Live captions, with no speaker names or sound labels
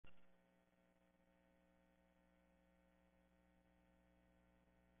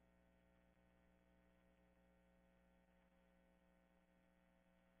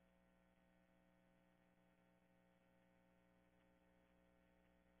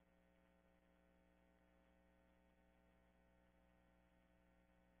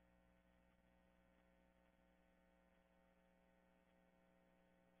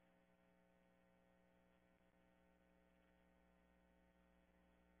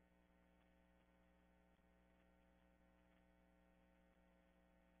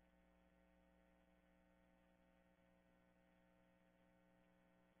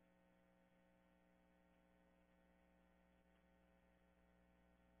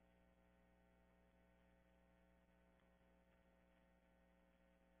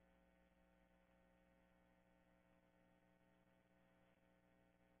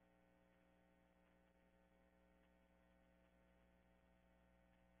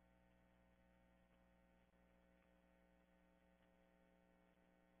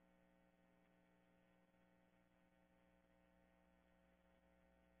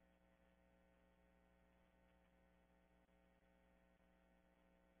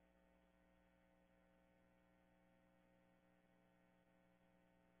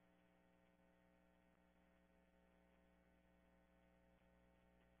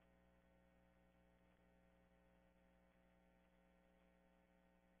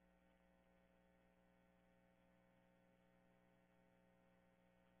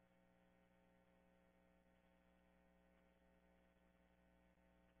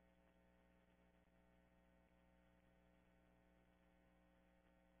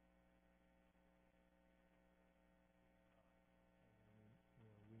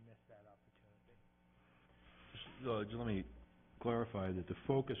just let me clarify that the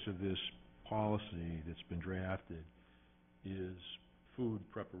focus of this policy that's been drafted is food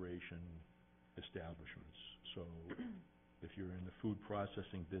preparation establishments. So if you're in the food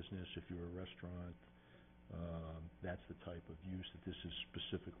processing business, if you're a restaurant, that's the type of use that this is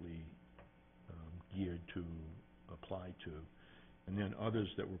specifically geared to apply to. And then others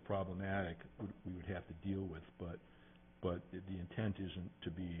that were problematic we would have to deal with, but the intent isn't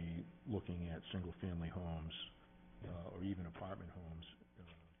to be looking at single-family homes or even apartment homes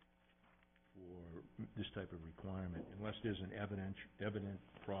for this type of requirement, unless there's an evident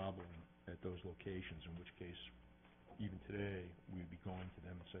problem at those locations, in which case, even today, we'd be going to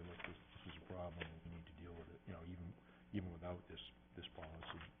them and say, look, this is a problem, and we need to deal with it, you know, even without this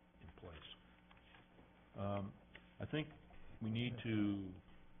policy in place. I think we need to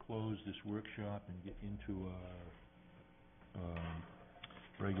close this workshop and get into our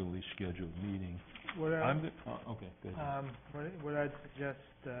regularly scheduled meeting. Okay, go ahead. What I'd suggest,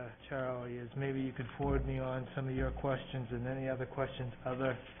 Charlie, is maybe you could forward me on some of your questions and any other questions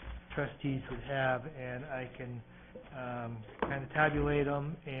other trustees would have, and I can kind of tabulate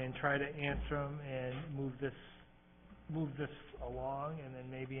them and try to answer them and move this along, and then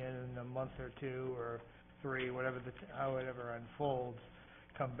maybe in a month or two or three, however unfolds,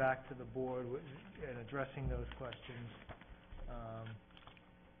 come back to the board and addressing those questions.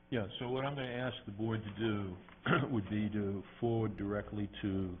 Yeah, so what I'm going to ask the board to do would be to forward directly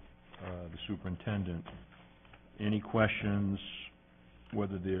to the superintendent any questions,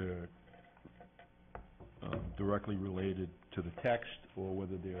 whether they're directly related to the text or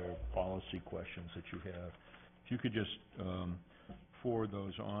whether they're policy questions that you have. If you could just forward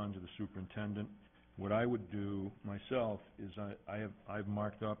those on to the superintendent. What I would do myself is I've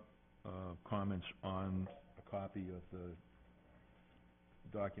marked up comments on a copy of the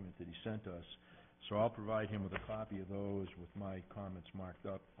document that he sent us, so I'll provide him with a copy of those with my comments marked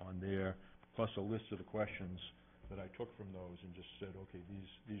up on there, plus a list of the questions that I took from those and just said, okay,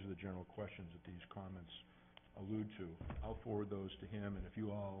 these are the general questions that these comments allude to. I'll forward those to him, and if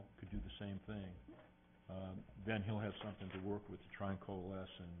you all could do the same thing, then he'll have something to work with to try and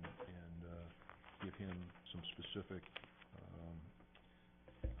coalesce and give him some specific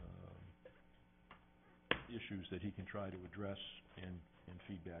issues that he can try to address and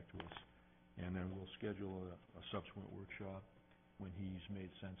feedback to us. And then we'll schedule a subsequent workshop when he's made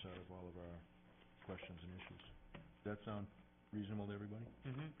sense out of all of our questions and issues. Does that sound reasonable to everybody?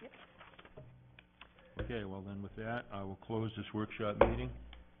 Mm-hmm. Yep. Okay, well then with that, I will close this workshop meeting,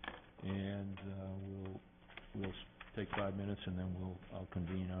 and we'll take 5 minutes, and then I'll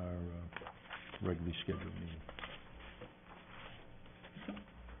convene our regularly scheduled meeting.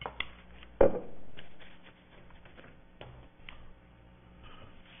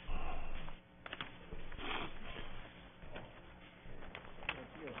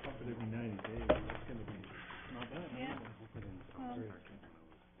 Every 90 days, it's going to be not bad. Yeah.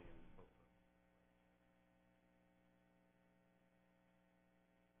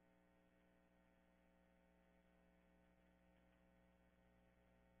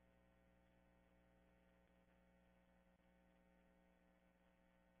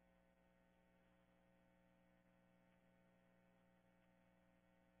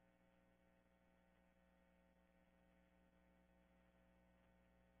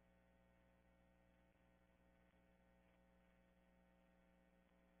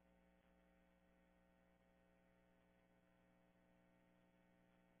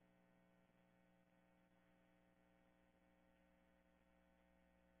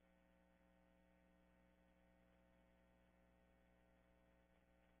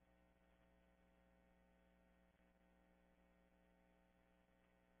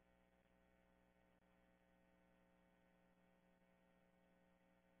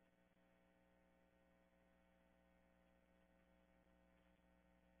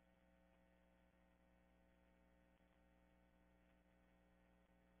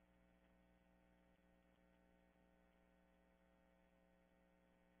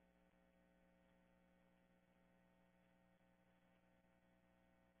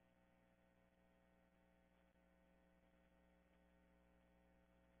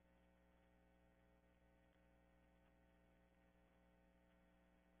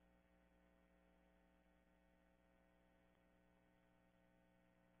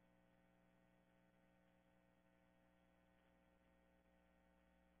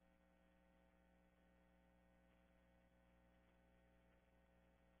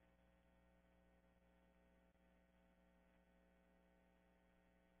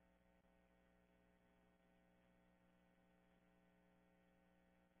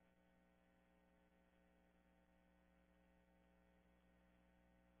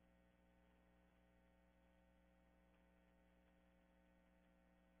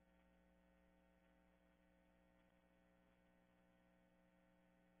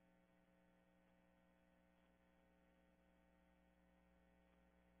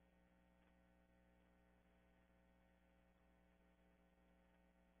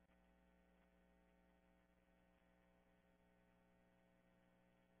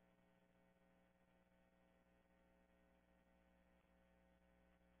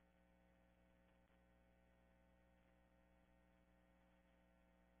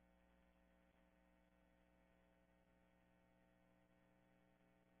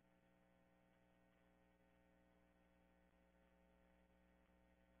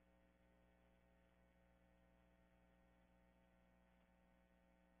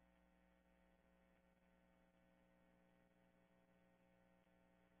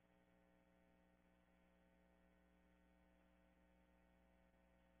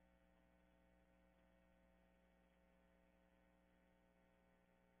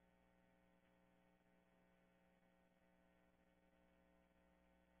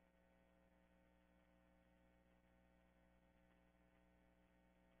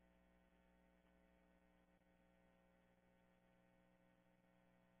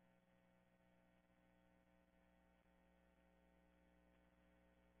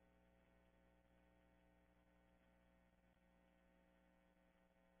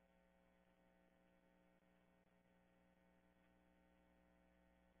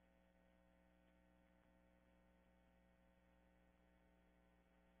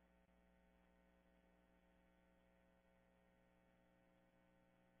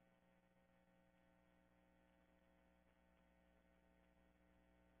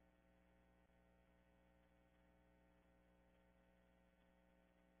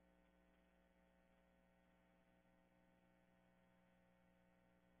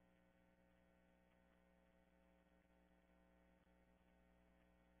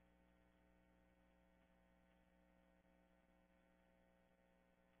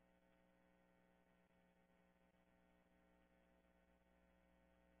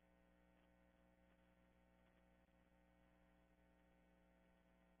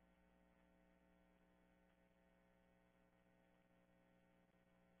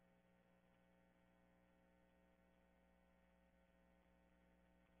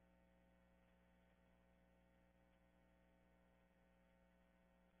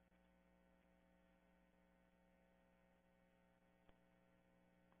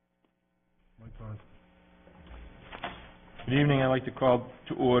 Good evening. I'd like to call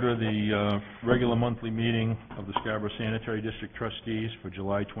to order the regular monthly meeting of the Scarborough Sanitary District Trustees for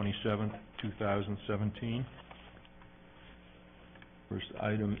July 27th, 2017.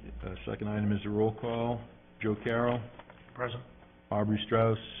 Second item is a roll call. Joe Carroll. Present. Aubrey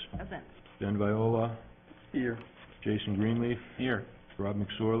Strauss. Present. Ben Viola. Here. Jason Greenleaf. Here. Rob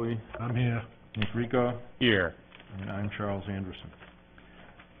McSorley. I'm here. Nick Rico. Here. And I'm Charles Anderson.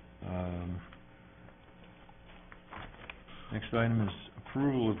 Next item is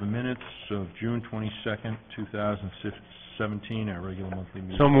approval of the minutes of June 22nd, 2017, our regular monthly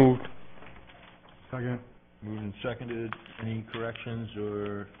meeting. So moved. Second. Moved and seconded. Any corrections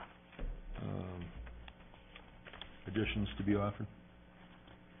or additions to be offered?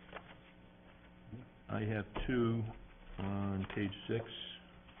 I have two on page 6.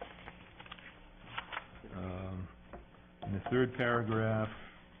 In the third paragraph,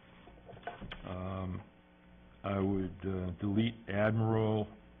 I would delete admiral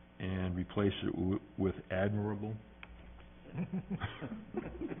and replace it with admirable.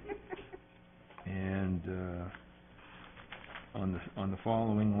 And on the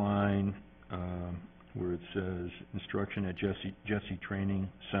following line, where it says instruction at Jesse Training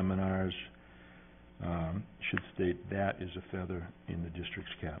Seminars, should state that is a feather in the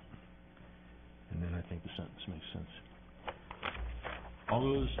district's cap. And then I think the sentence makes sense. All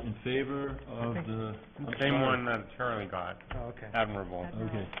those in favor of the... Same one that Charlie got, Oh, okay. admirable.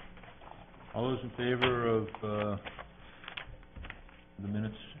 Okay. All those in favor of the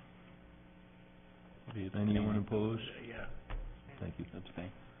minutes? Okay, anyone opposed? Yeah. Thank you.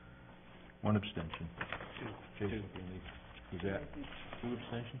 Abstain. One abstention. Jason Greenleaf. Was that 2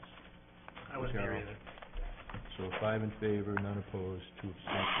 abstentions? I wasn't here either. So 5 in favor, none opposed, 2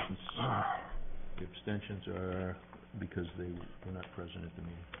 abstentions. The abstentions are because they were not present at the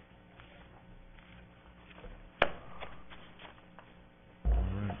meeting.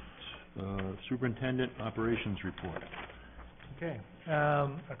 All right. Superintendent Operations Report. Okay.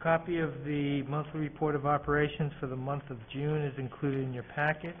 A copy of the monthly report of operations for the month of June is included in your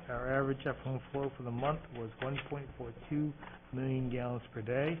packet. Our average effluent flow for the month was 1.42 million gallons per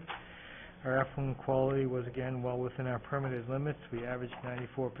day. Our effluent quality was again well within our permitted limits. We averaged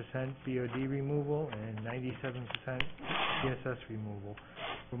 94% BOD removal and 97% PSS removal,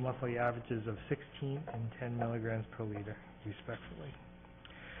 for monthly averages of 16 and 10 milligrams per liter, respectively.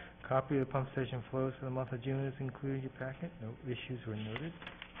 Copy of the pump station flows for the month of June is included in your packet. No issues were noted.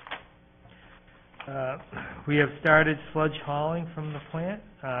 We have started sludge hauling from the plant.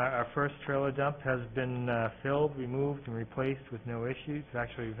 Our first trailer dump has been filled, removed, and replaced with no issues.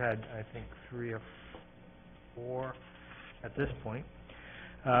 Actually, we've had, I think, 3 or 4 at this point.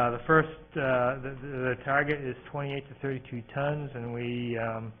 The target is 28 to 32 tons, and we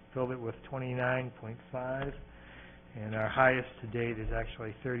filled it with 29.5. And our highest to date is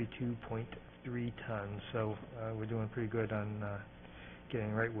actually 32.3 tons. So we're doing pretty good on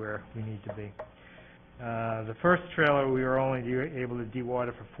getting right where we need to be. The first trailer we were only able to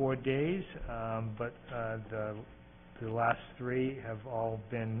dewater for 4 days, but the last 3 have all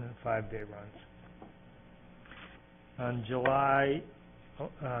been 5-day runs. On July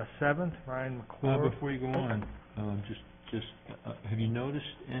 7th, Ryan McClure... Before you go on, have you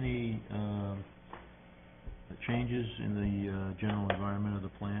noticed any changes in the general environment of the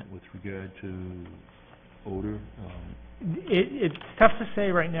plant with regard to odor? It's tough to say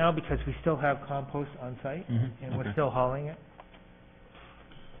right now because we still have compost on site, and we're still hauling it.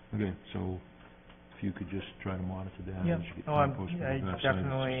 Okay, so if you could just try to monitor that Yeah. as you get Oh, compost. I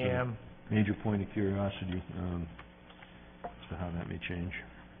definitely am. Major point of curiosity as to how that may change.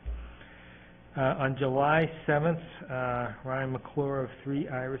 On July 7th, Ryan McClure of 3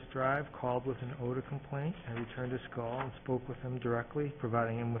 Iris Drive called with an odor complaint. I returned his call and spoke with him directly,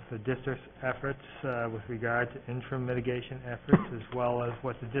 providing him with the district's efforts with regard to interim mitigation efforts, as well as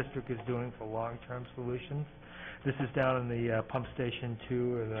what the district is doing for long-term solutions. This is down in the pump station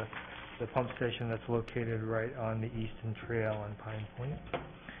 2, or the pump station that's located right on the Eastern Trail on Pine Point.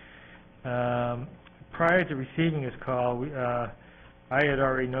 Prior to receiving his call, I had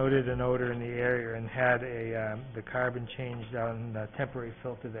already noted an odor in the area and had the carbon changed on the temporary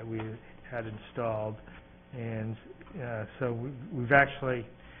filter that we had installed. And so we've actually,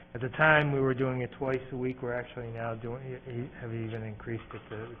 at the time we were doing it twice a week, we're actually now have even increased it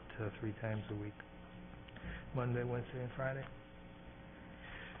to 3 times a week, Monday, Wednesday, and Friday.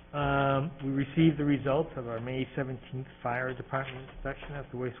 We received the results of our May 17th fire department inspection at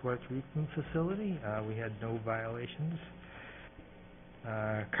the wastewater treatment facility. We had no violations.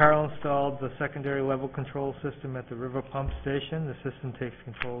 Carl installed the secondary level control system at the river pump station. The system takes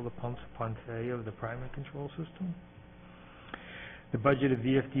control of the pumps upon failure of the primary control system. The budgeted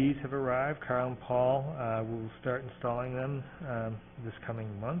VFDs have arrived. Carl and Paul will start installing them this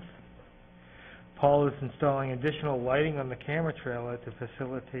coming month. Paul is installing additional lighting on the camera trailer to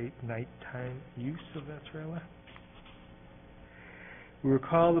facilitate nighttime use of that trailer. We were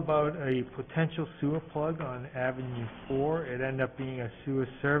called about a potential sewer plug on Avenue 4. It ended up being a sewer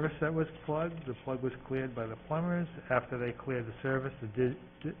service that was plugged. The plug was cleared by the plumbers. After they cleared the service, the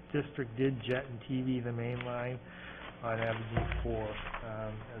district did jet and TV the main line on Avenue 4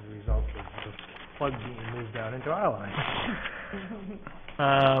 as a result of the plug being moved down into our line.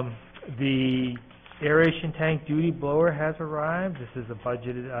 The aeration tank duty blower has arrived. This is a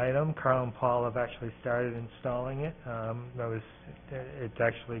budgeted item. Carl and Paul have actually started installing it. It's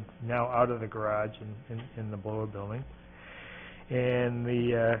actually now out of the garage in the blower building. And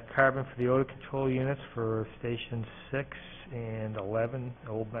the carbon for the odor control units for Station 6 and 11,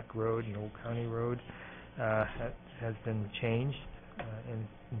 Old Neck Road and Old County Road, has been changed in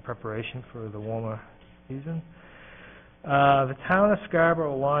preparation for the warmer season. The town of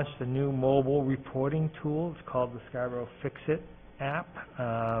Scarborough launched a new mobile reporting tool. It's called the Scarborough Fix-It app.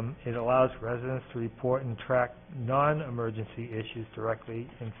 It allows residents to report and track non-emergency issues directly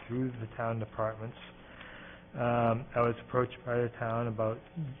and through the town departments. I was approached by the town about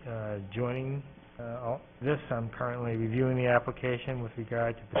joining this. I'm currently reviewing the application with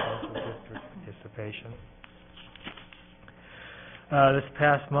regard to potential district participation. This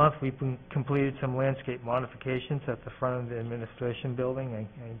past month, we completed some landscape modifications at the front of the administration building. I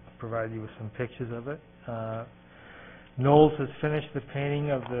provided you with some pictures of it. Knowles has finished the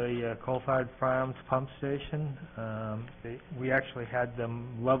painting of the coal-fired farms pump station. We actually had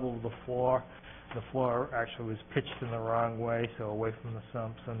them level the floor. The floor actually was pitched in the wrong way, so away from the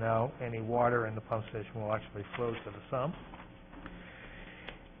sump. So now any water in the pump station will actually flow to the sump.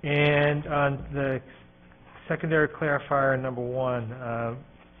 And on the secondary clarifier number 1,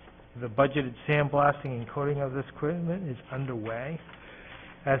 the budgeted sandblasting and coating of this equipment is underway.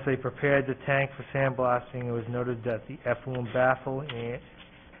 As they prepared the tank for sandblasting, it was noted that the effluent baffle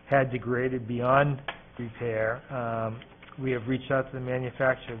had degraded beyond repair. We have reached out to the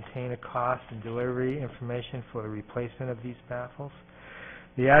manufacturer to obtain a cost and delivery information for the replacement of these baffles.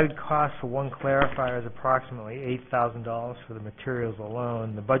 The added cost for one clarifier is approximately $8,000 for the materials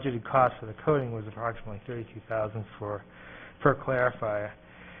alone. The budgeted cost for the coating was approximately $32,000 per clarifier.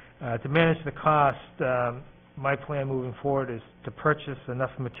 To manage the cost, my plan moving forward is to purchase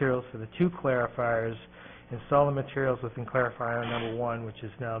enough materials for the 2 clarifiers, install the materials within clarifier number 1, which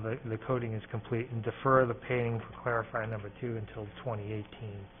is now the coating is complete, and defer the painting for clarifier number 2 until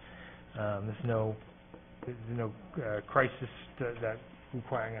 2018. There's no crisis that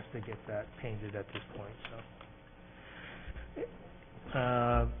requiring us to get that painted at this point.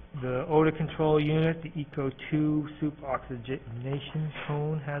 So, the odor control unit, the Eco 2 soup oxygenation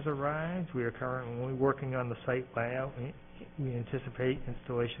cone has arrived. We are currently working on the site layout. We anticipate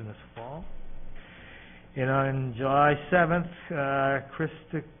installation this fall. And on July 7th,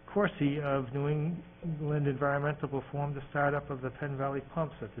 Krista Corsi of New England Environmental performed the startup of the Penn Valley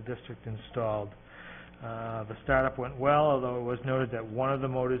pumps that the district installed. The startup went well, although it was noted that one of the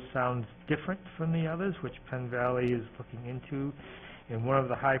motors sounds different from the others, which Penn Valley is looking into, and one of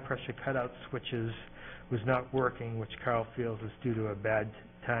the high-pressure cutout switches was not working, which Carl feels is due to a bad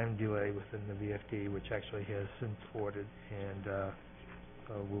time delay within the VFD, which actually has since ordered and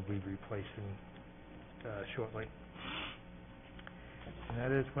will be replacing shortly. And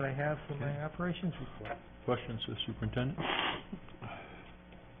that is what I have for my operations report. Questions to the superintendent?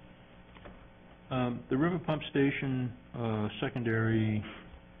 The river pump station secondary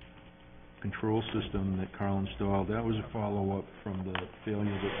control system that Carl installed, that was a follow-up from the failure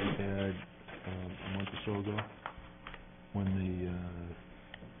that we had a month or so ago when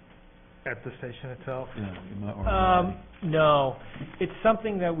At the station itself? Yeah. No. It's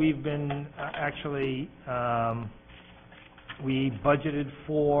something that we've been actually, we budgeted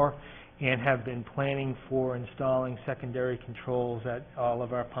for and have been planning for installing secondary controls at all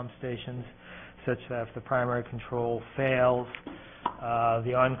of our pump stations, such that if the primary control fails,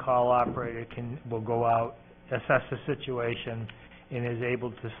 the on-call operator will go out, assess the situation, and is able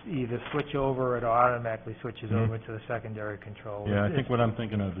to either switch over or it automatically switches over to the secondary control. Yeah, I think what I'm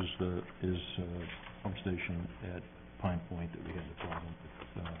thinking of is the pump station at Pine Point that we had the problem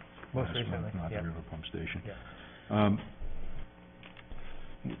with Most last recently, month, not yeah. the river pump station. Yeah.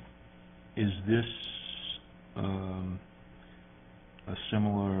 Is this a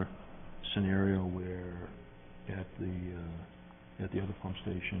similar scenario where at at the other pump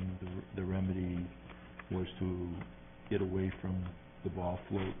station, the remedy was to get away from the ball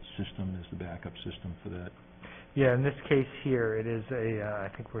float system as the backup system for that. Yeah, in this case here, it is I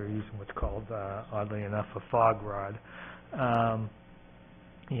think we're using what's called, oddly enough, a fog rod.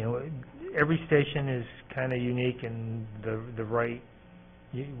 You know, every station is kind of unique in the right,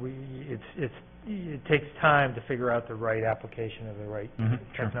 it takes time to figure out the right application of the right Sure.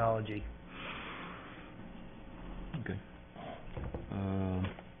 technology. Okay.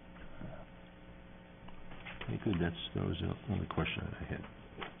 Okay, good, that was the only question that I had.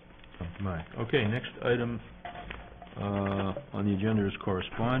 Okay, next item on the agenda is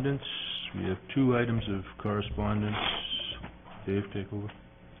correspondence. We have 2 items of correspondence. Dave, take over.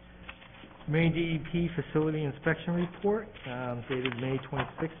 Maine DEP Facility Inspection Report, dated May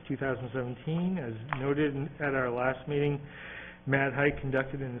 26, 2017. As noted at our last meeting, Matt Hike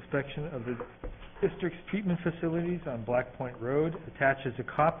conducted an inspection of the district's treatment facilities on Black Point Road. Attaches a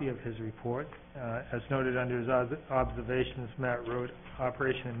copy of his report. As noted under his observations, Matt wrote,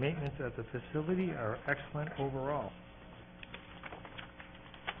 operation and maintenance at the facility are excellent overall.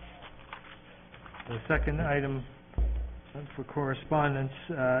 The second item for correspondence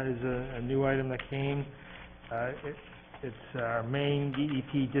is a new item that came. It's our Maine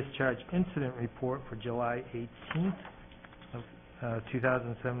DEP Discharge Incident Report for July 18th of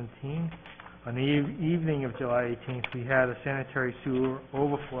 2017. On the evening of July 18th, we had a sanitary sewer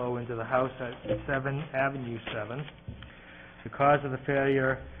overflow into the house at 7 Avenue 7. The cause of the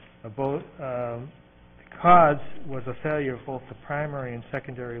failure of both, was a failure of both the primary and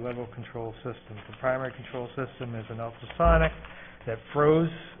secondary level control systems. The primary control system is an ultrasonic that froze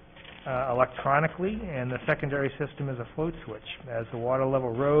electronically, and the secondary system is a float switch. As the water level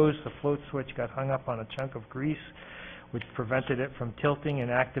rose, the float switch got hung up on a chunk of grease, which prevented it from tilting and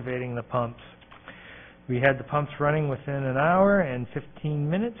activating the pumps. We had the pumps running within an hour and 15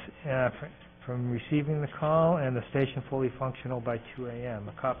 minutes from receiving the call, and the station fully functional by 2 a.m.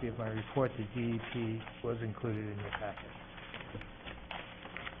 A copy of my report to DEP was included in your packet.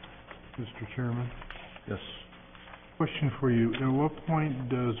 Mr. Chairman, Yes. question for you. At what point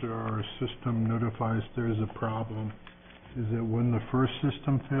does our system notify us there's a problem? Is it when the first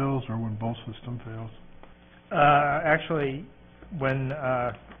system fails or when both systems fails? Actually, when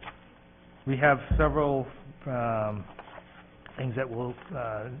we have several things that will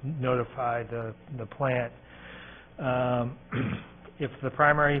notify the plant. If the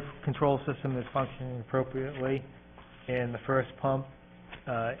primary control system is functioning appropriately and the first pump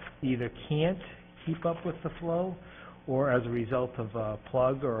either can't keep up with the flow, or as a result of a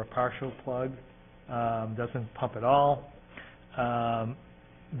plug or a partial plug doesn't pump at all,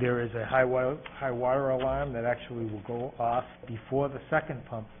 there is a high water alarm that actually will go off before the second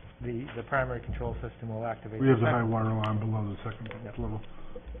pump. The primary control system will activate. We have the high water line below the second level.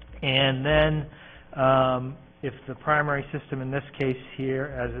 And then if the primary system in this case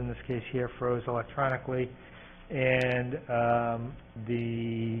here, as in this case here, froze electronically, and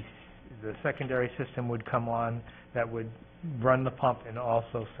the secondary system would come on, that would run the pump and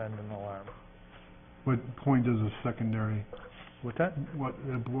also send an alarm. What point does the secondary, What's that?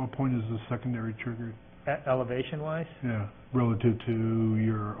 at what point is the secondary triggered? Elevation-wise? Yeah, relative to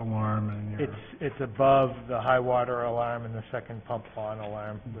your alarm and your... It's above the high water alarm and the second pump on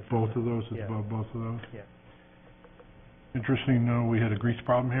alarm. Both of those, it's Yeah. above both of those? Yeah. Interesting to know we had a grease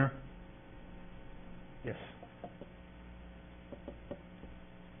problem here. Yes.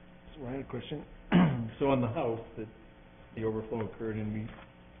 So I had a question. So on the house, that the overflow occurred and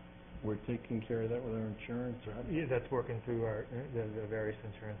we're taking care of that with our insurance, or how? Yeah, that's working through our, the various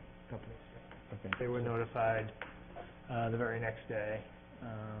insurance companies. Okay. They were notified the very next day,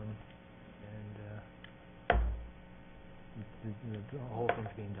 the whole thing's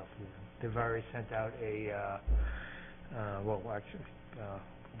being dealt with. They've already sent out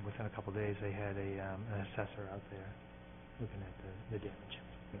within a couple of days, they had an assessor out there looking at the damage.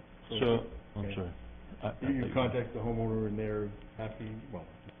 So, I'm Okay. sorry. You contact the homeowner and they're happy, well,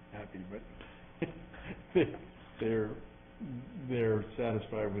 happy, but they're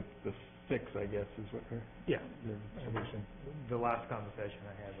satisfied with the fix, I guess, is what their solution. The last conversation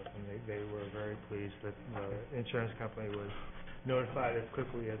I had with them, they were very pleased that the insurance company was notified as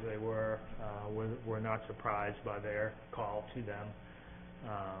quickly as they were not surprised by their call to them.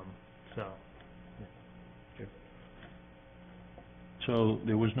 So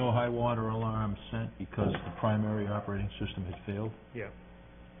there was no high water alarm sent because the primary operating system had failed? Yeah.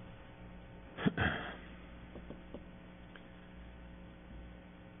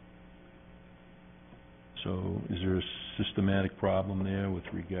 So is there a systematic problem there with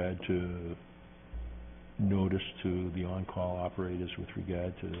regard to notice to the on-call operators with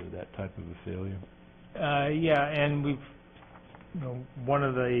regard to that type of a failure? Yeah, and we've, one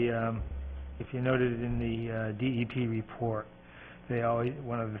of the, if you noted in the DEP report, they always,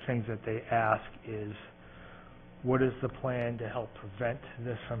 one of the things that they ask is, what is the plan to help prevent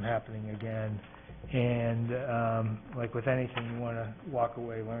this from happening again? And like with anything, you want to walk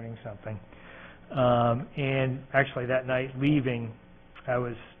away learning something. And actually that night leaving, I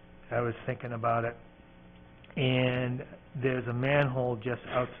was thinking about it, and there's a manhole just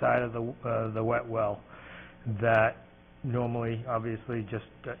outside of the wet well that normally, obviously, just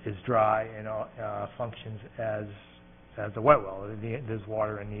is dry and functions as a wet well. There's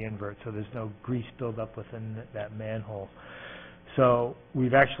water in the invert, so there's no grease buildup within that manhole. So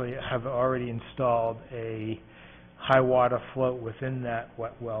we've actually have already installed a high water float within that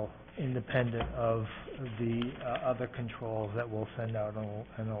wet well, independent of the other controls that will send out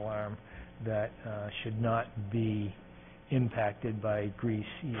an alarm that should not be impacted by grease,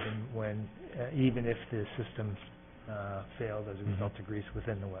 even if the system failed as a result of grease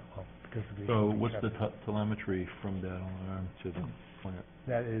within the wet well. Because the grease So will be what's the separate. telemetry from that alarm to the plant?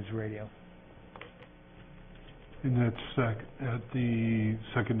 That is radio. And that's at the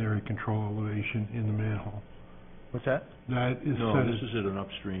secondary control elevation in the manhole. What's that? That is No, set this at- is at an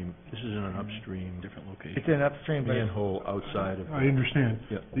upstream, different location. It's an upstream, but it's, Manhole outside of. I understand.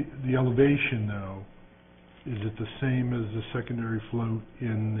 Yeah. The elevation, though, is it the same as the secondary float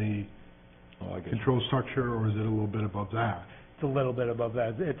in Oh, I the get you. control structure, or is it a little bit above that? it's a little bit above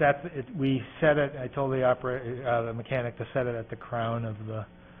that. We set it, I told the mechanic to set it at the crown of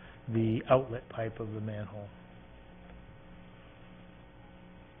the outlet pipe of the manhole.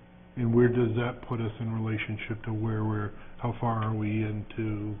 And where does that put us in relationship to how far are we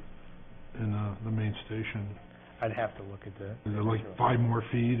into the main station? I'd have to look at the... Is it like 5 more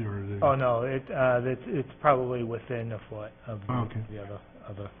feet, or is it? Oh, no, it's probably within a foot of Okay. the other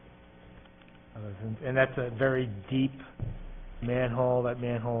things. And that's a very deep manhole. That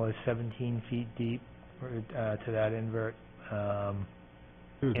manhole is 17 feet deep to that invert.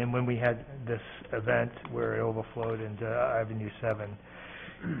 Good. And when we had this event where it overflowed into Avenue 7,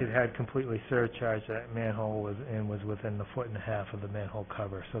 it had completely surcharged that manhole was within the 1.5 feet of the manhole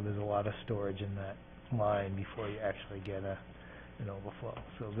cover. So there's a lot of storage in that line before you actually get an overflow.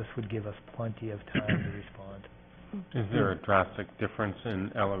 So this would give us plenty of time to respond. Is there a drastic difference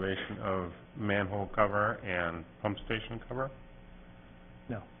in elevation of manhole cover and pump station cover?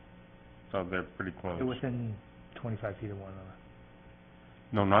 No. So they're pretty close? They're within 25 feet of one another.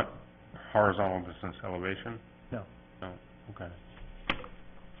 No, not horizontal distance elevation? No. No, okay.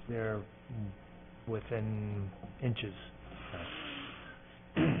 They're within inches.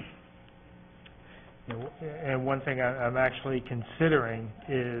 And one thing I'm actually considering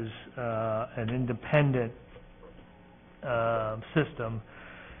is an independent system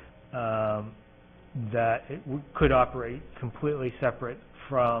that could operate completely separate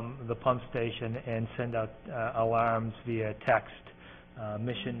from the pump station and send out alarms via text.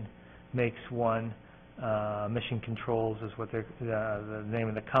 Mission makes one. Mission Controls is what the name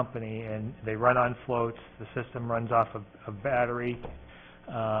of the company, and they run on floats. The system runs off a battery,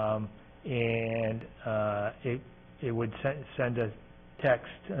 and it would send a text,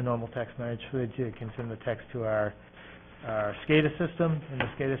 a normal text message. It can send the text to our SCADA system, and the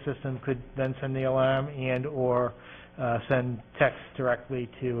SCADA system could then send the alarm or send text directly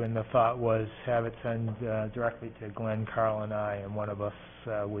to, and the thought was have it send directly to Glenn, Carl, and I, and one of us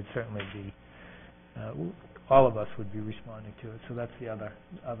would certainly be all of us would be responding to it. So that's the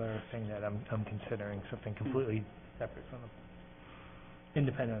other thing that I'm considering, something completely separate from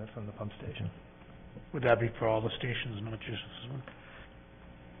independent from the pump station. Would that be for all the stations, not just this one?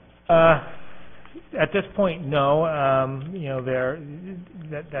 At this point, no.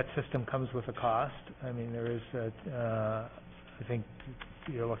 That system comes with a cost. I mean, there is I think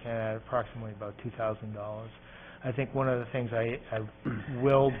you're looking at approximately about $2,000. I think one of the things I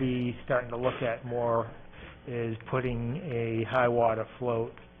will be starting to look at more is putting a high water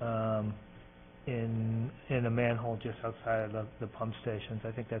float in a manhole just outside of the pump stations.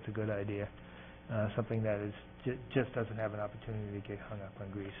 I think that's a good idea. Something that is just doesn't have an opportunity to get hung up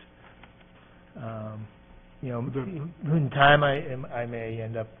on grease. In time I may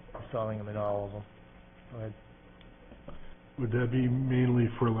end up installing them in all of them. Go ahead. Would that be mainly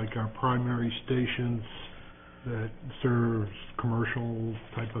for like our primary stations that serves commercial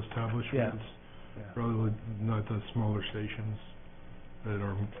type establishments? Yeah. Rather than not the smaller stations that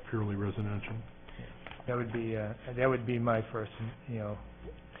are purely residential? That would be my first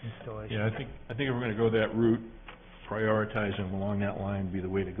installation. Yeah, I think if we're gonna go that route, prioritizing along that line would be the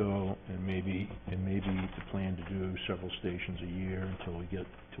way to go, and maybe the plan to do several stations a year until we get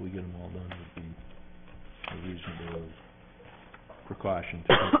them all done would be a reasonable precaution to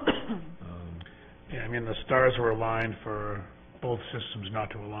take. Yeah, I mean, the stars were aligned for both systems not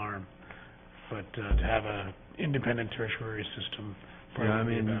to alarm, but to have a independent tertiary system Yeah, I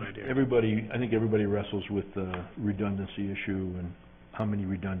probably would be mean, a bad idea. I think everybody wrestles with the redundancy issue and how many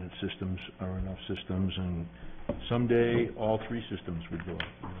redundant systems are enough systems, and someday all three systems would go up.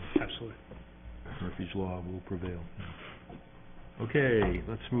 Absolutely. Murphy's Law will prevail. Okay,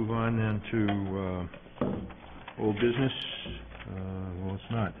 let's move on then to old business. Well,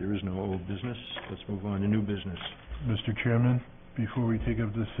 it's not. There is no old business. Let's move on to new business. Mr. Chairman, before we take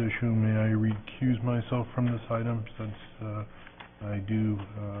up this issue, may I recuse myself from this item since I do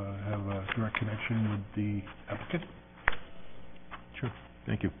have a direct connection with the applicant? Sure.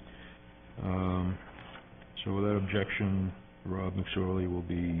 Thank you. So without objection, Rob McSorley will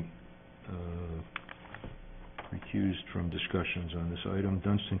be recused from discussions on this item.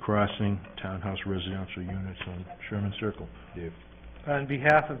 Dunstan Crossing, townhouse residential units on Sherman Circle. Dave. On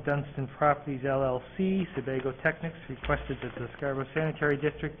behalf of Dunstan Properties LLC, Sebago Technics requested that the Scarborough Sanitary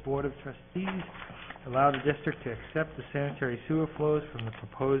District Board of Trustees allow the district to accept the sanitary sewer flows from the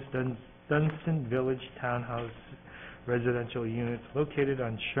proposed Dunstan Village Townhouse residential units located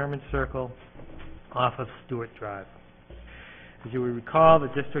on Sherman Circle off of Stewart Drive. As you will recall, the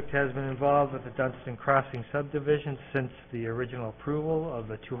district has been involved with the Dunstan Crossing subdivision since the original approval of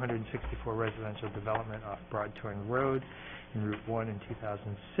the 264 residential development off Broad Turn Road in Route 1 in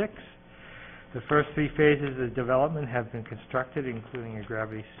 2006. The first three phases of the development have been constructed, including a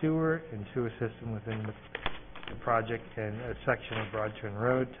gravity sewer and sewer system within the project and a section of Broad Turn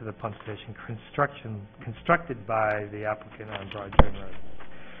Road to the pump station constructed by the applicant on Broad Turn Road.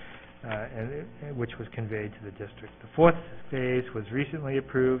 Which was conveyed to the district. The fourth phase was recently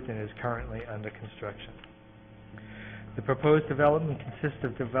approved and is currently under construction. The proposed development consists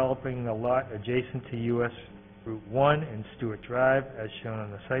of developing the lot adjacent to US Route 1 and Stewart Drive, as shown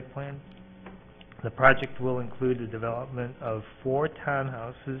on the site plan. The project will include the development of 4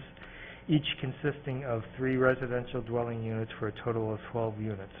 townhouses, each consisting of 3 residential dwelling units for a total of 12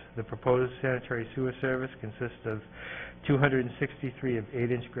 units. The proposed sanitary sewer service consists of 263 of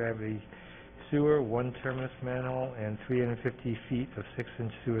 8-inch gravity sewer, 1 terminus manhole, and 350 feet of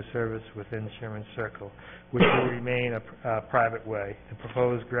 6-inch sewer service within Sherman Circle, which will remain a private way. The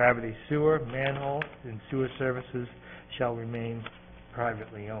proposed gravity sewer, manhole, and sewer services shall remain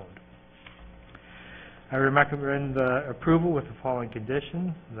privately owned. I recommend approval with the following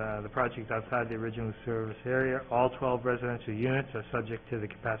condition. The project is outside the original service area. All 12 residential units are subject to the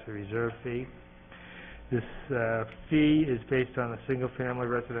capacity reserve fee. This fee is based on a single-family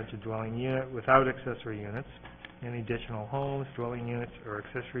residential dwelling unit without accessory units. Any additional homes, dwelling units, or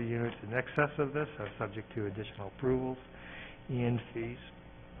accessory units in excess of this are subject to additional approvals and fees.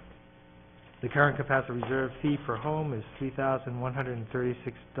 The current capacity reserve fee per home is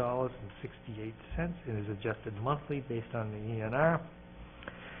 $3,136.68 and is adjusted monthly based on the ENR.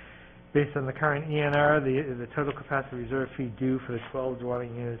 Based on the current ENR, the total capacity reserve fee due for the 12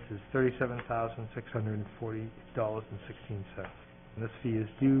 dwelling units is $37,640.16. And this fee is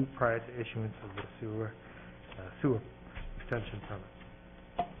due prior to issuance of the sewer extension permit.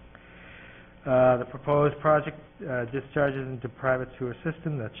 The proposed project discharges into private sewer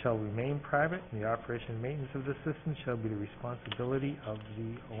system that shall remain private, and the operation and maintenance of the system shall be the responsibility of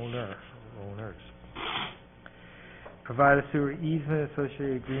the owner or owners. Provide a sewer easement,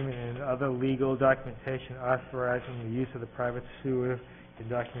 associated agreement, and other legal documentation authorizing the use of the private sewer. The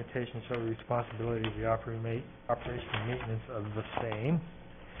documentation shall be the responsibility of the operation and maintenance of the same.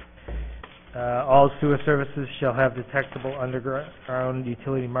 All sewer services shall have detectable underground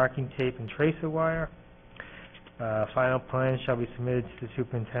utility marking tape and tracer wire. Final plans shall be submitted to the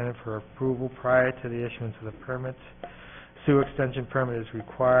superintendent for approval prior to the issuance of the permits. Sewer extension permit is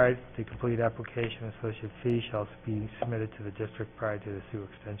required. The complete application and associated fee shall be submitted to the district prior to the sewer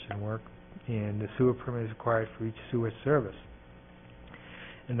extension work. And the sewer permit is required for each sewer service.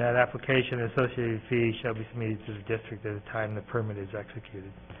 And that application and associated fee shall be submitted to the district at the time the permit is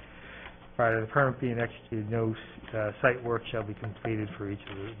executed. Prior to the permit being executed, no site work shall be completed for each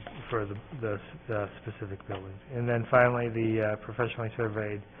of the specific buildings. And then finally, the professionally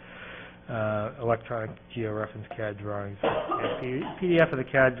surveyed electronic georeference CAD drawings. PDF of the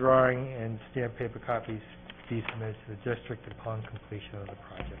CAD drawing and stamped paper copies be submitted to the district upon completion of the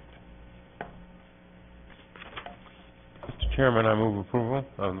project. Mr. Chairman, I move approval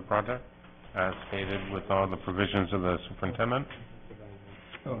of the project as stated with all the provisions of the superintendent.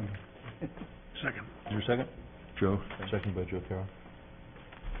 Oh, Second. is there a second? Joe, second by Joe Carroll.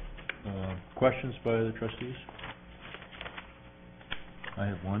 Questions by the trustees? I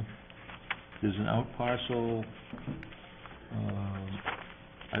have one. There's an out parcel,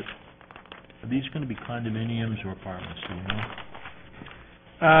 are these gonna be condominiums or apartments, do you know?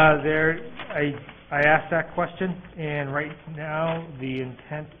 I asked that question, and right now, the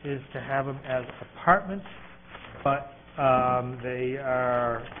intent is to have them as apartments, but, they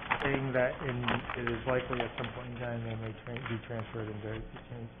are saying that it is likely at some point in time they may be transferred into,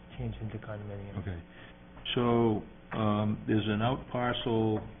 changed into condominiums. Okay. So, there's an out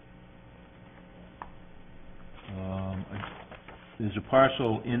parcel, there's a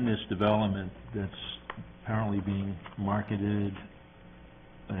parcel in this development that's apparently being marketed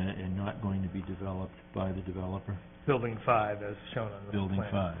and not going to be developed by the developer. Building 5, as shown on the plan. Building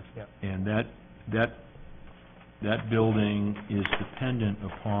 5. Yep. And that building is dependent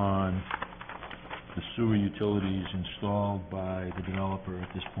upon the sewer utilities installed by the developer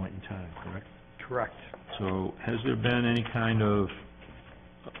at this point in time, correct? Correct. So has there been any kind of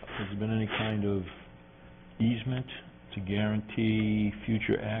easement to guarantee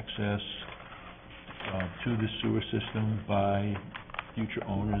future access to the sewer system by future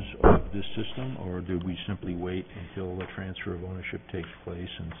owners of this system, or do we simply wait until the transfer of ownership takes place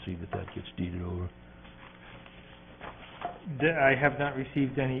and see that that gets deeded over? I have not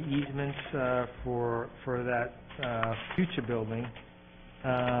received any easements for that future building,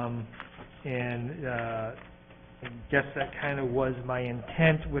 and I guess that kind of was my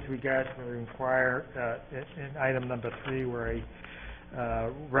intent with regards to inquire in item number 3, where I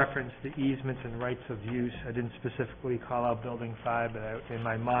referenced the easements and rights of use. I didn't specifically call out Building 5, but in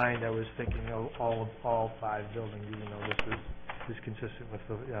my mind, I was thinking of all 5 buildings, even though this is consistent with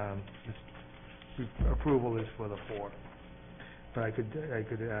the this approval is for the 4. But I could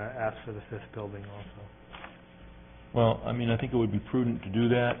ask for the 5th building also. Well, I mean, I think it would be prudent to do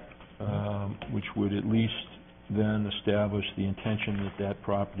that, which would at least then establish the intention that that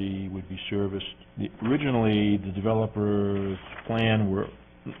property would be serviced. Originally, the developer's plan were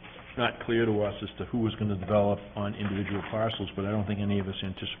not clear to us as to who was going to develop on individual parcels, but I don't think any of us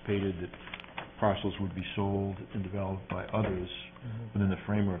anticipated that parcels would be sold and developed by others within the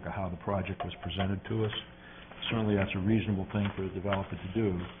framework of how the project was presented to us. Certainly, that's a reasonable thing for a developer to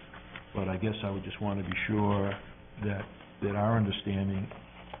do, but I guess I would just want to be sure that our understanding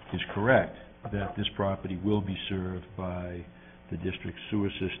is correct, that this property will be served by the district sewer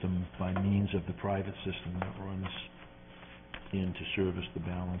system by means of the private system that runs in to service the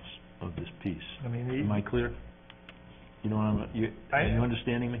balance of this piece. I mean, Am I clear? You know what are you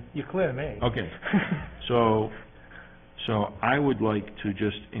understanding me? You're clear to me. Okay. So I would like to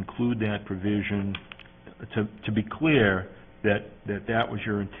just include that provision to be clear that was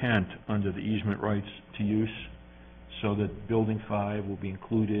your intent under the easement rights to use, so that Building 5 will be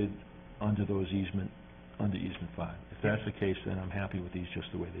included under those easement 5. If that's the case, then I'm happy with these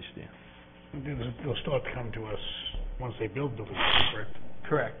just the way they stand. They'll still have to come to us once they build Building 5, correct?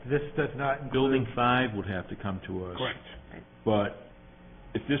 Correct. This does not include... Building 5 would have to come to us. Correct. But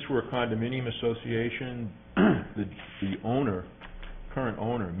if this were a condominium association, the owner, current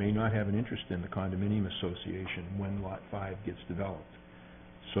owner, may not have an interest in the condominium association when Lot 5 gets developed.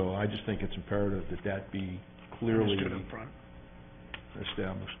 So I just think it's imperative that that be clearly Understood up front.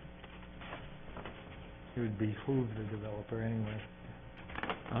 established. It would behoove the developer anyway.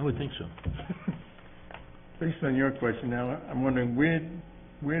 I would think so. Based on your question now, I'm wondering,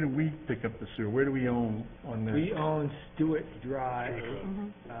 where do we pick up the sewer? Where do we own on this? We own Stewart Drive.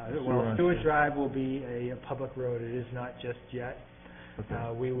 Stewart Drive will be a public road. It is not just yet.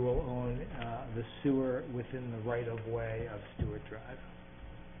 Okay. We will own the sewer within the right-of-way of Stewart Drive.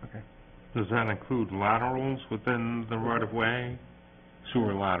 Okay. Does that include laterals within the right-of-way?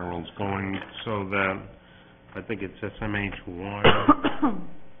 Sewer laterals going so that, I think it's SMH1.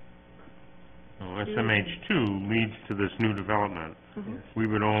 SMH2 leads to this new development. We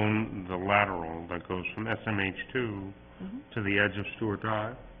would own the lateral that goes from SMH2 to the edge of Stewart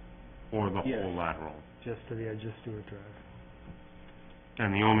Drive, or the whole lateral? Just to the edge of Stewart Drive.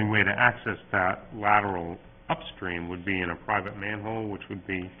 And the only way to access that lateral upstream would be in a private manhole, which would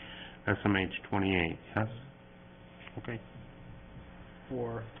be SMH28, yes? Okay.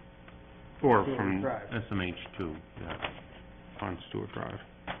 Or Or Stewart from Drive. SMH2, yeah, on Stewart Drive.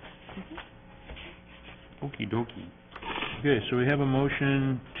 Okey dokey. Okay, so we have a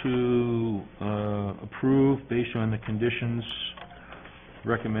motion to approve based on the conditions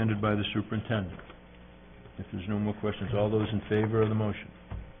recommended by the superintendent. If there's no more questions, all those in favor of the motion?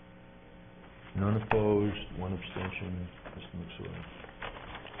 None opposed, one abstention. Mr. McSorley.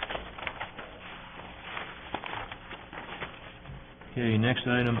 Okay, next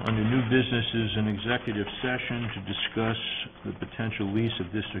item under new business is an executive session to discuss the potential lease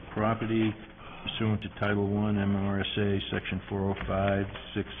of district property pursuant to Title I MRSA Section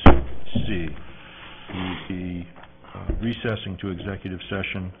 405-6C. We will be recessing to executive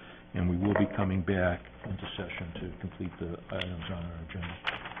session, and we will be coming back into session to complete the items on our agenda.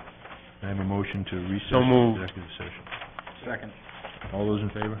 I have a motion to recess So to moved. executive session. Second. All those in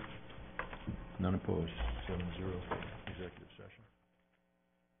favor? None opposed. 7-0 for executive session.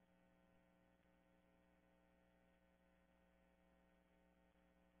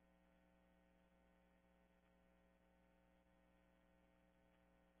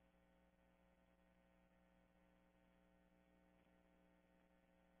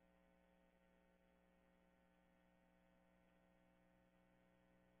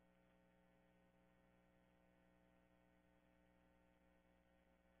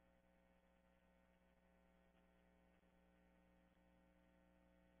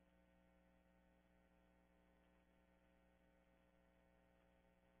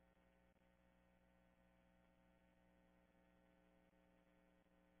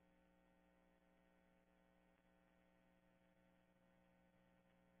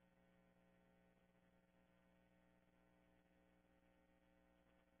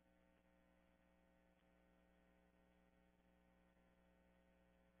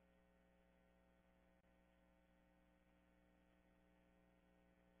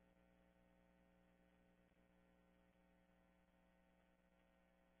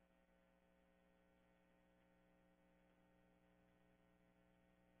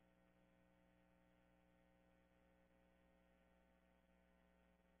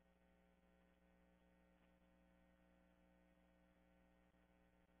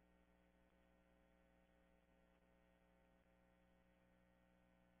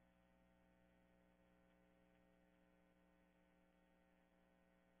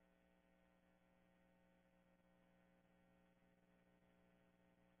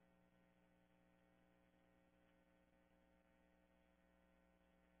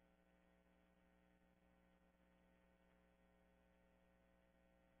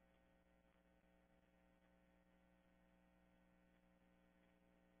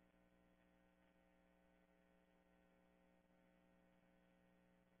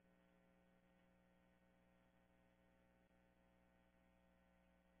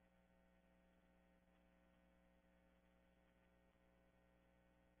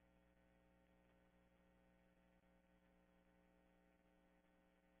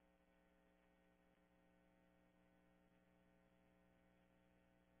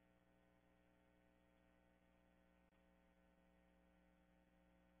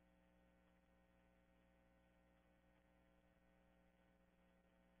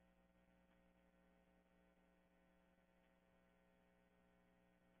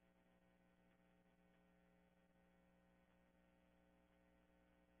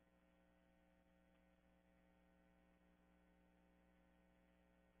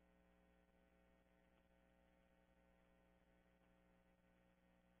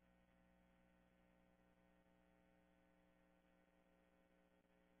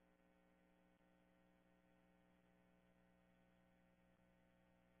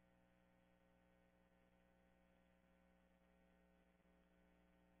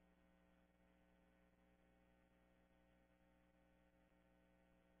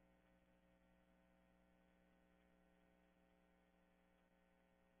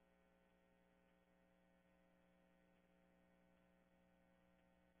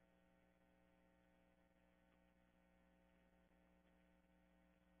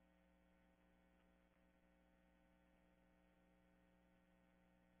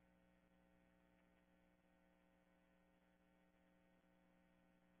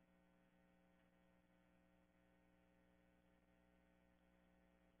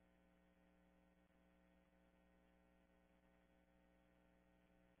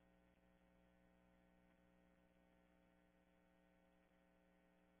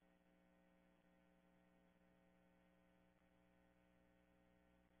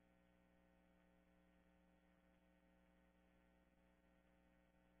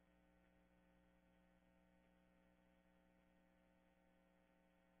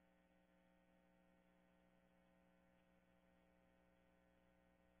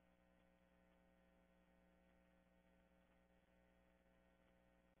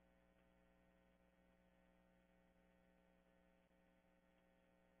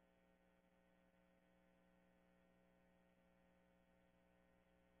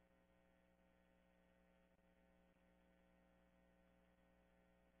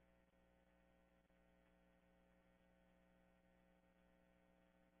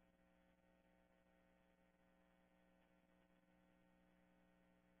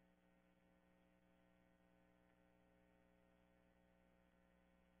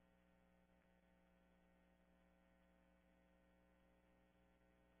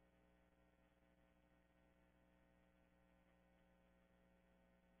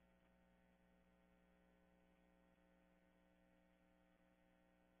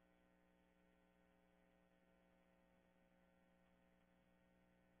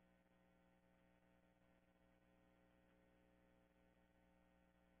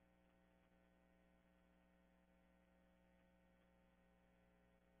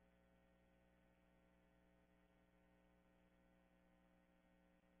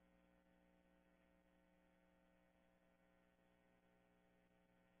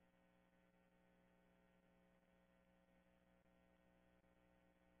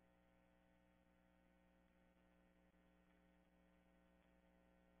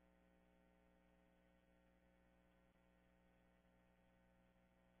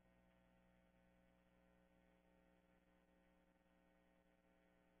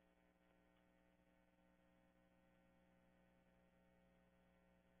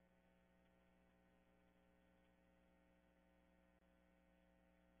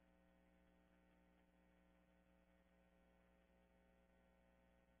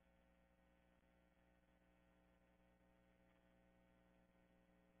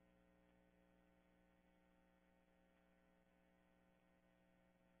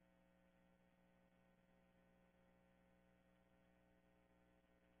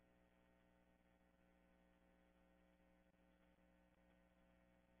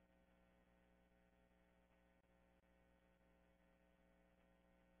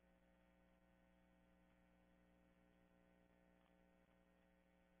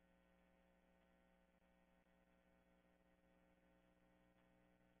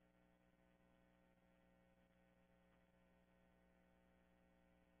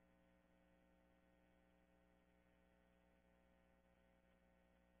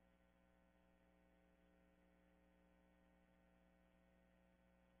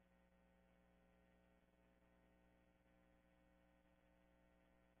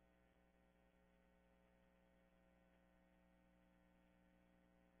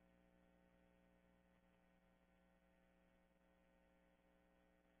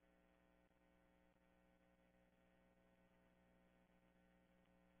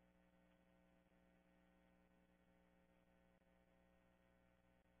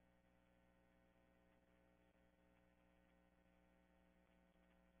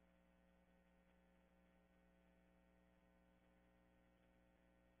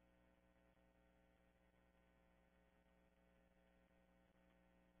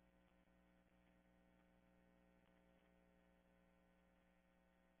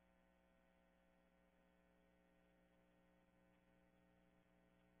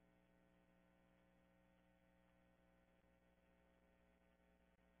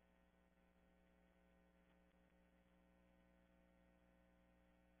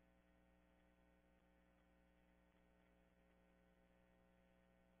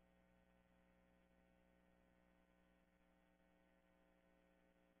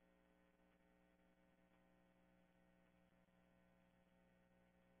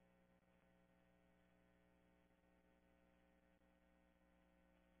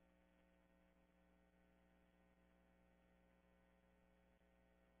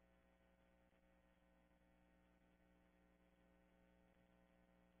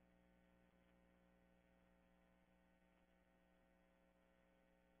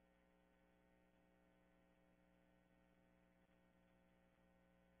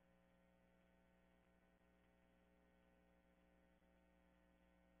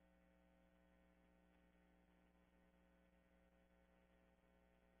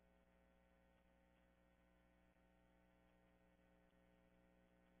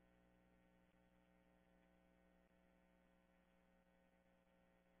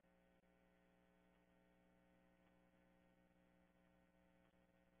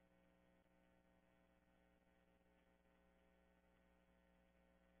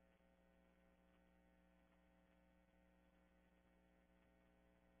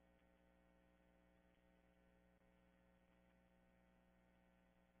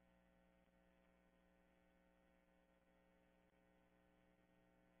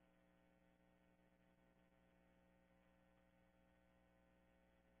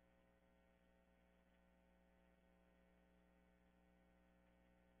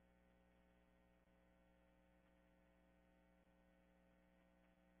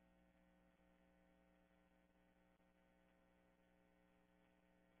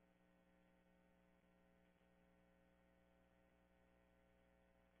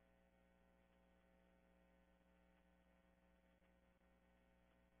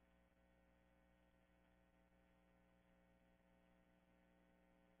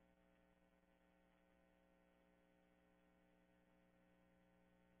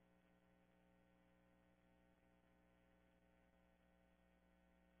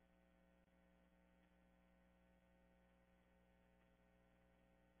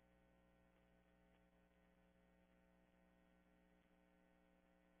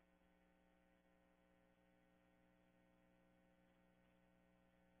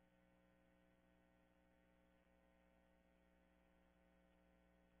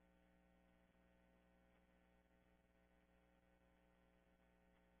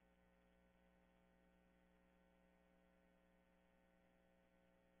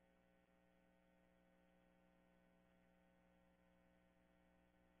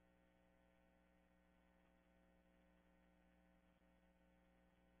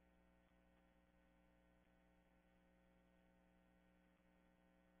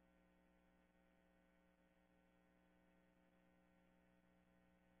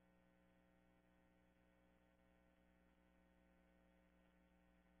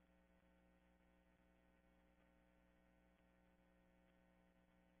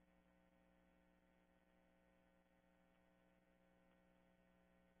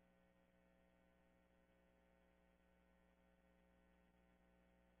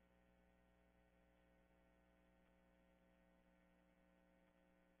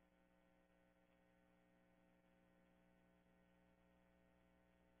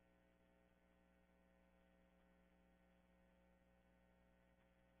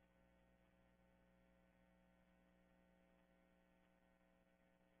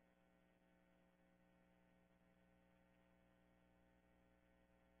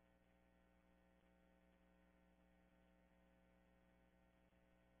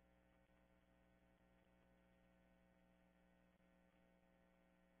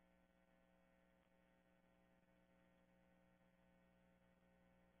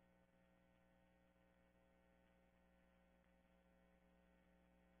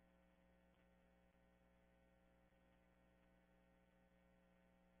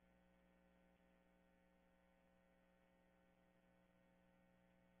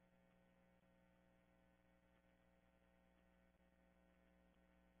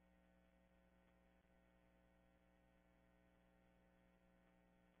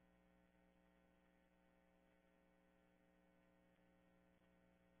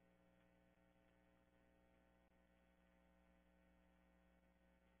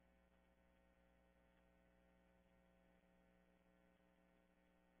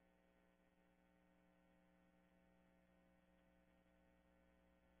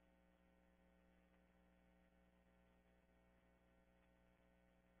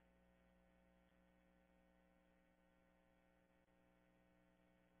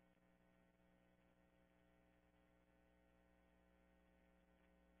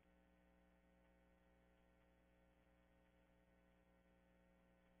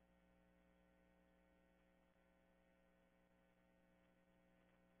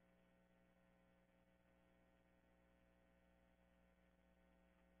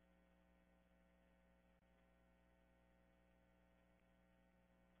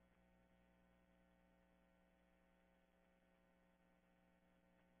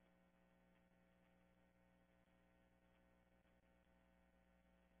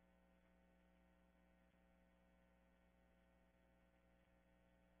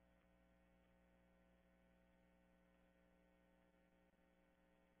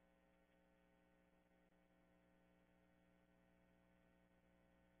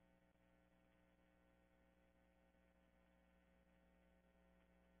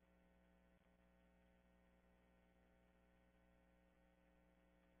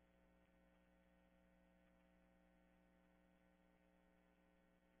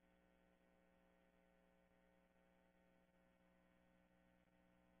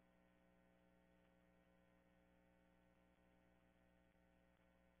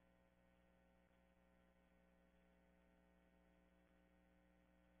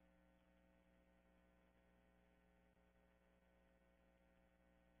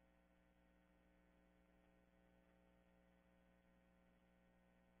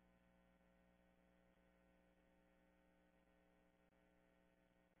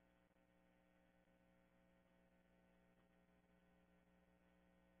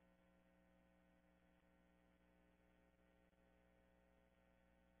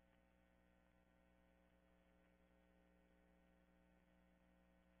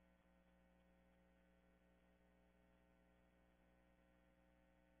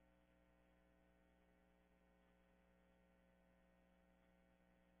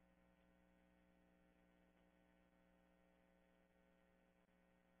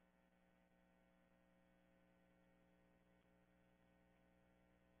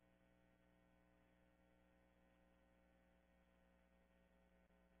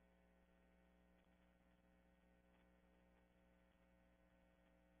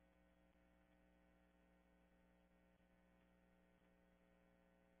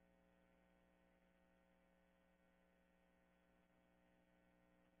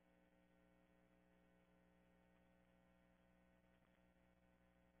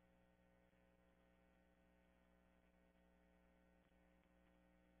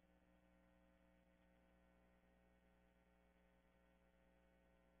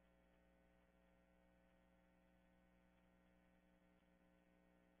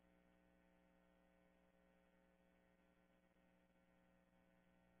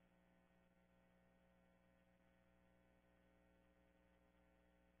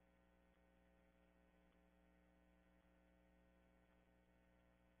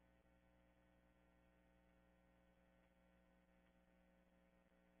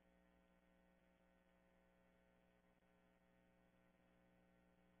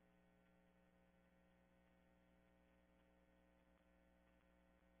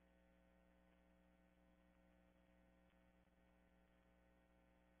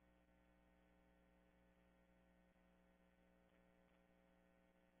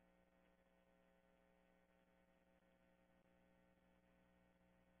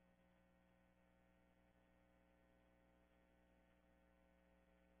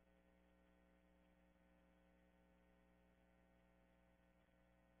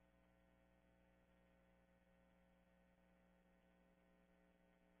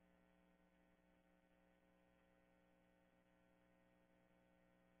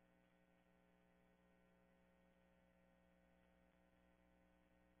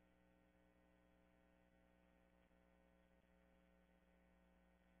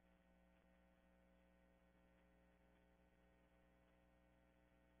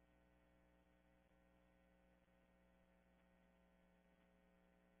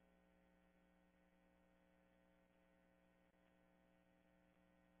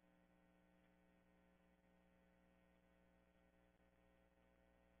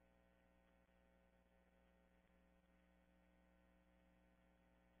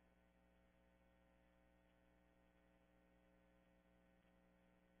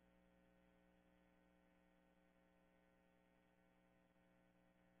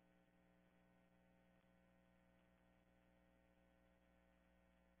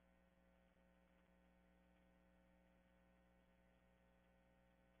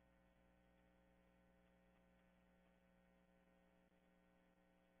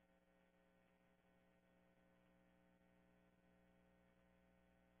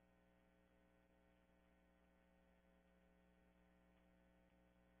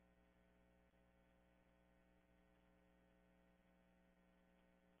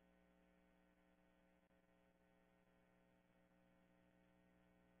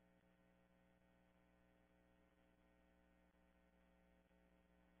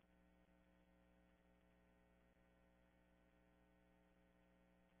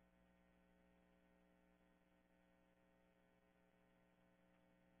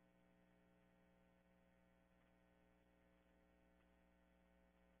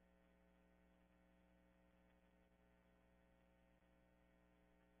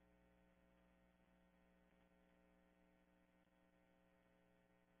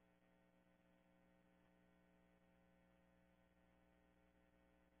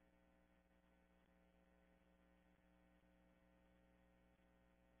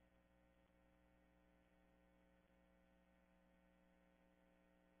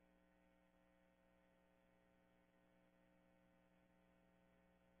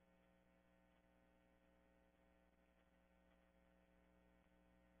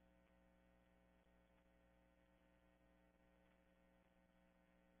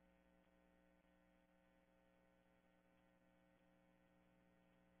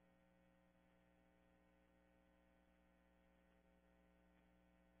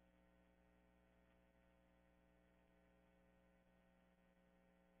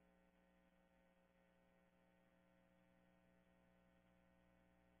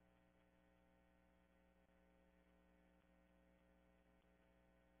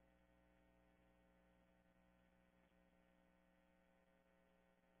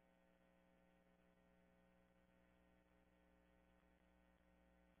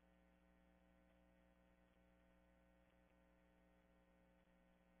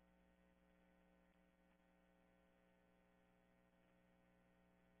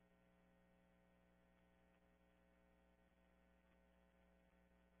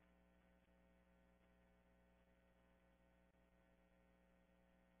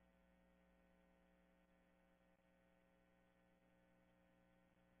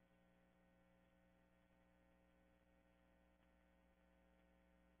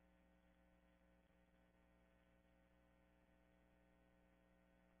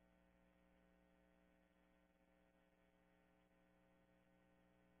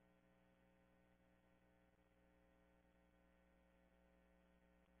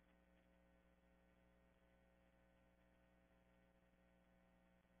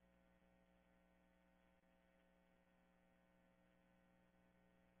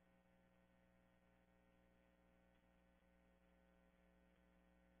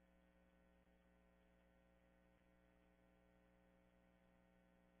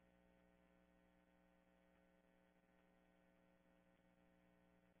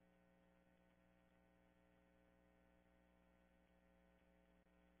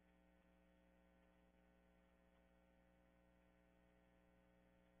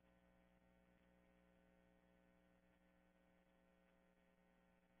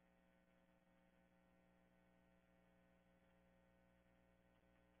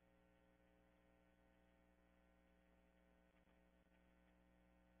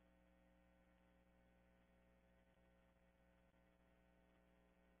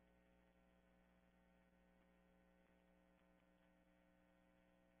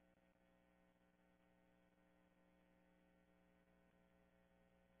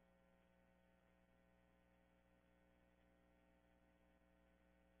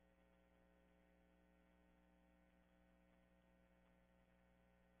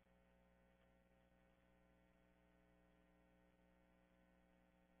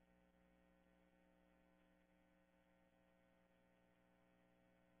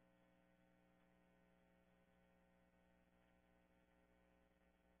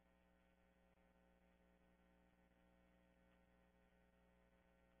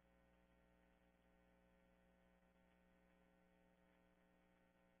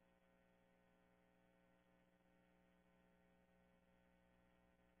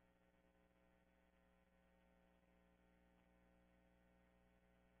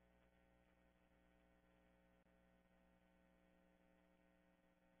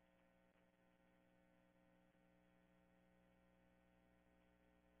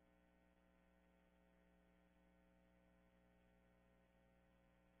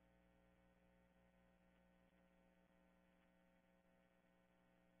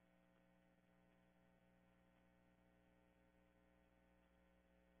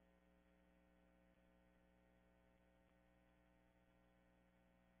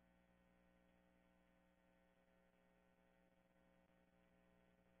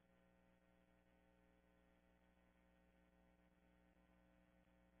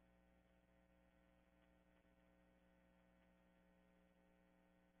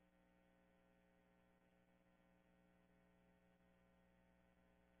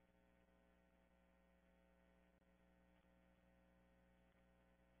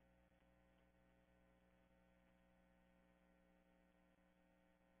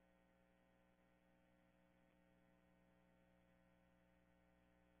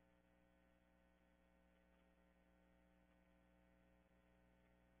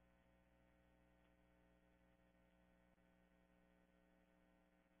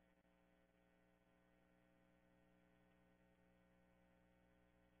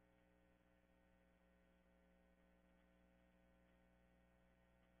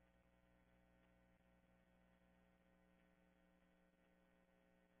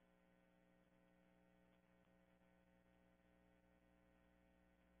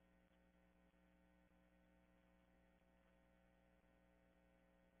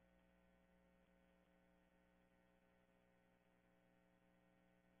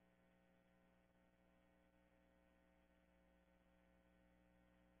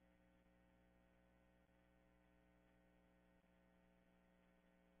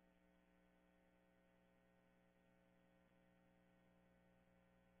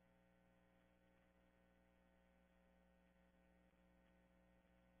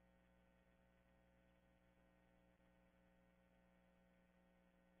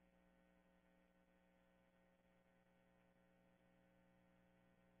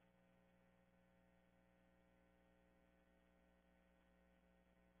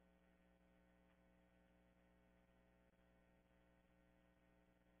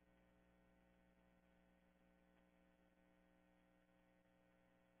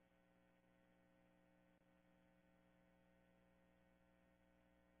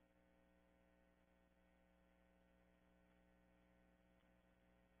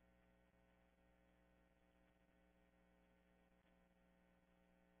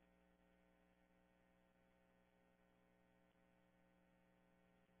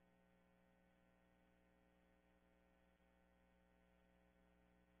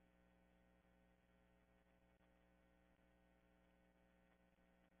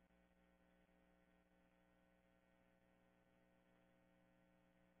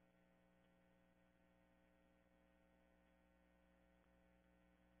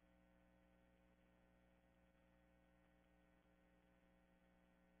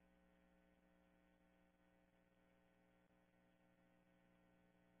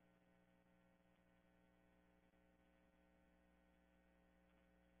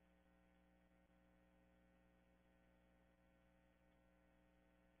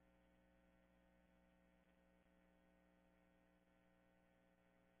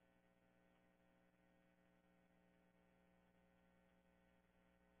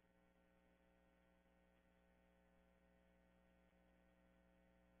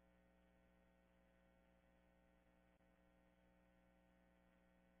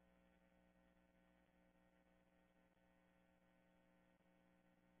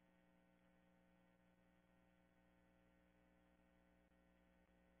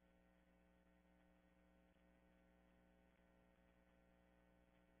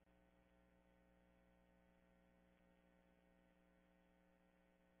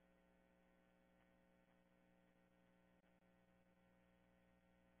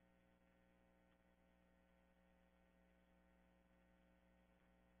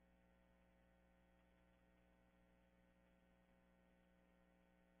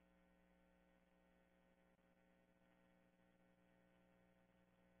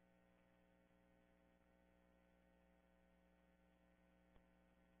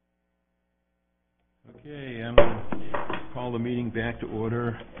 Okay, I'm going to call the meeting back to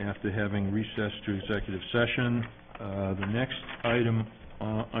order after having recessed to executive session. The next item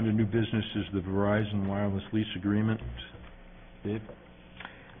under new business is the Verizon Wireless lease agreement. Dave?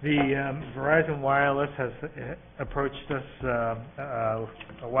 The Verizon Wireless has approached us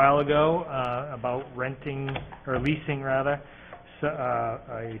a while ago about renting, or leasing rather,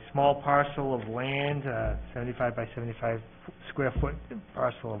 a small parcel of land, 75 by 75 square foot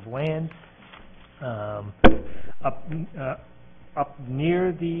parcel of land, up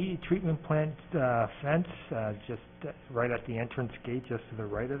near the treatment plant fence, just right at the entrance gate, just to the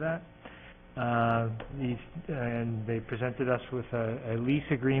right of that. And they presented us with a lease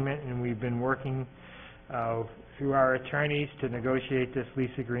agreement, and we've been working through our attorneys to negotiate this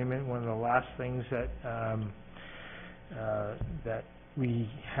lease agreement. One of the last things that we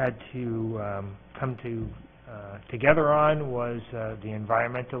had to come together on was the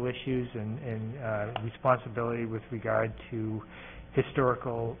environmental issues and responsibility with regard to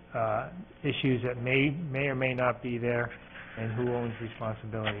historical issues that may or may not be there, and who owns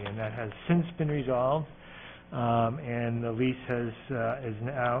responsibility, and that has since been resolved, and the lease has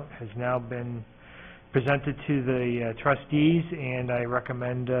now been presented to the trustees, and I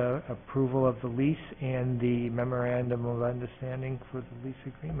recommend approval of the lease and the memorandum of understanding for the lease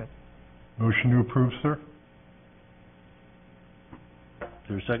agreement. Motion to approve, sir? Is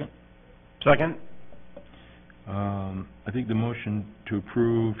there a second? Second? I think the motion to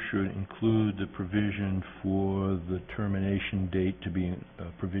approve should include the provision for the termination date to be,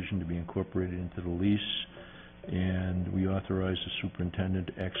 provision to be incorporated into the lease, and we authorize the superintendent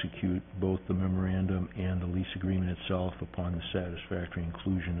to execute both the memorandum and the lease agreement itself upon the satisfactory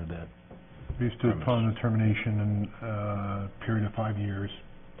inclusion of that. Based upon the termination in period of 5 years,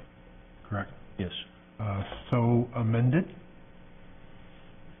 correct? Yes. So amended?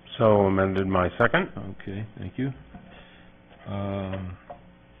 So amended my second. Okay, thank you.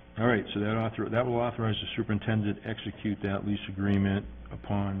 All right, so that will authorize the superintendent to execute that lease agreement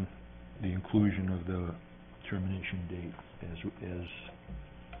upon the inclusion of the termination date as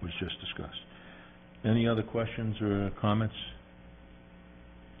was just discussed. Any other questions or comments?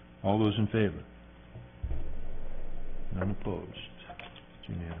 All those in favor? None opposed? It's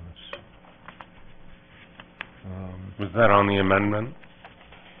unanimous. Was that on the amendment?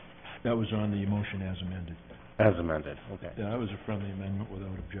 That was on the motion as amended. As amended, okay. Yeah, that was a friendly amendment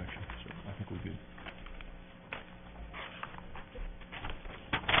without objection, so I think we're good.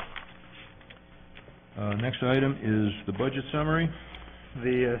 Next item is the budget summary.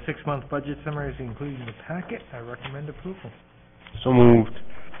 The 6-month budget summary is included in the packet. I recommend approval. So moved.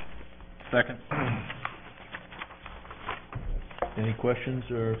 Second. Any questions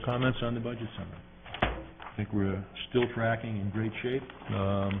or comments on the budget summary? I think we're still tracking in great shape.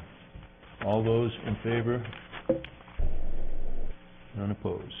 All those in favor? None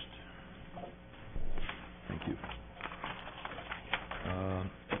opposed? Thank you.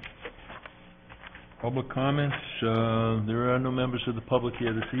 Public comments. There are no members of the public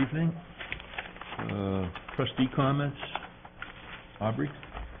here this evening. Trustee comments. Aubrey?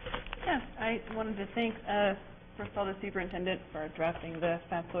 Yes, I wanted to thank, first of all, the superintendent for drafting the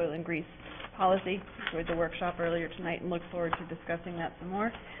fat soil and grease policy. Enjoyed the workshop earlier tonight and look forward to discussing that some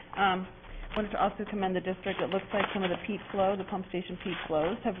more. Wanted to also commend the district. It looks like some of the peat flow, the pump station peat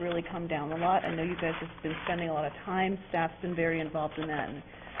flows, have really come down a lot. I know you guys have been spending a lot of time. Staff's been very involved in that, and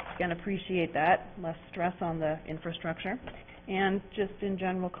again, appreciate that. Less stress on the infrastructure. And just in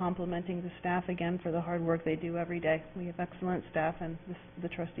general, complimenting the staff again for the hard work they do every day. We have excellent staff, and the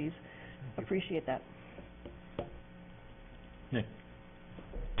trustees appreciate that. Nick?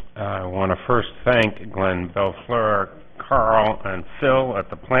 I want to first thank Glenn Belfleur, Carl, and Phil at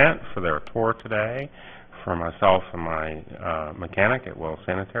the plant for their tour today, for myself and my mechanic at Wells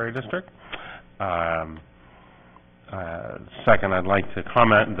Sanitary District. Second, I'd like to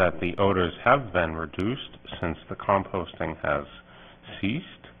comment that the odors have been reduced since the composting has ceased.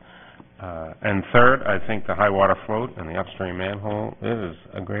 And third, I think the high water float in the upstream manhole is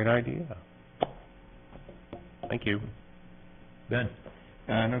a great idea. Thank you. Ben?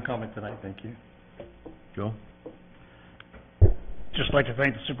 No comment tonight, thank you. Joe? Just like to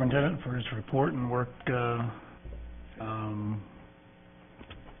thank the superintendent for his report and work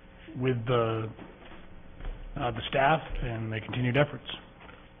with the staff and their continued efforts.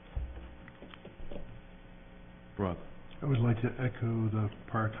 Rob? I would like to echo the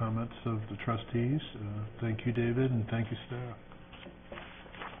prior comments of the trustees. Thank you, David, and thank you, staff.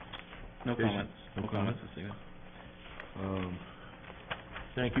 No comments. No comments.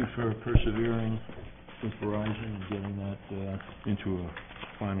 Thank you for persevering with Verizon and getting that into a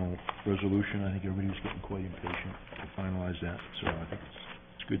final resolution. I think everybody was getting quite impatient to finalize that, so I think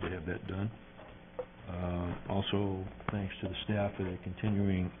it's good to have that done. Also, thanks to the staff for their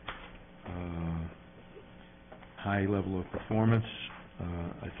continuing high level of performance.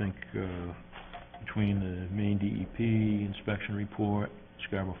 I think between the Maine DEP inspection report,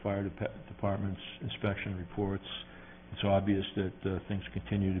 Scarborough Fire Department's inspection reports, it's obvious that things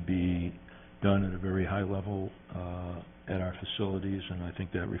continue to be done at a very high level at our facilities, and I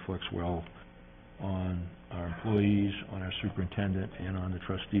think that reflects well on our employees, on our superintendent, and on the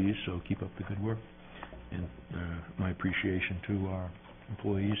trustees, so keep up the good work. And my appreciation to our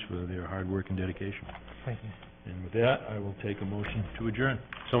employees for their hard work and dedication. Thank you. And with that, I will take a motion to adjourn.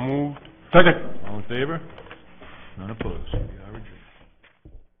 So moved. Second. All in favor? None opposed. We are adjourned.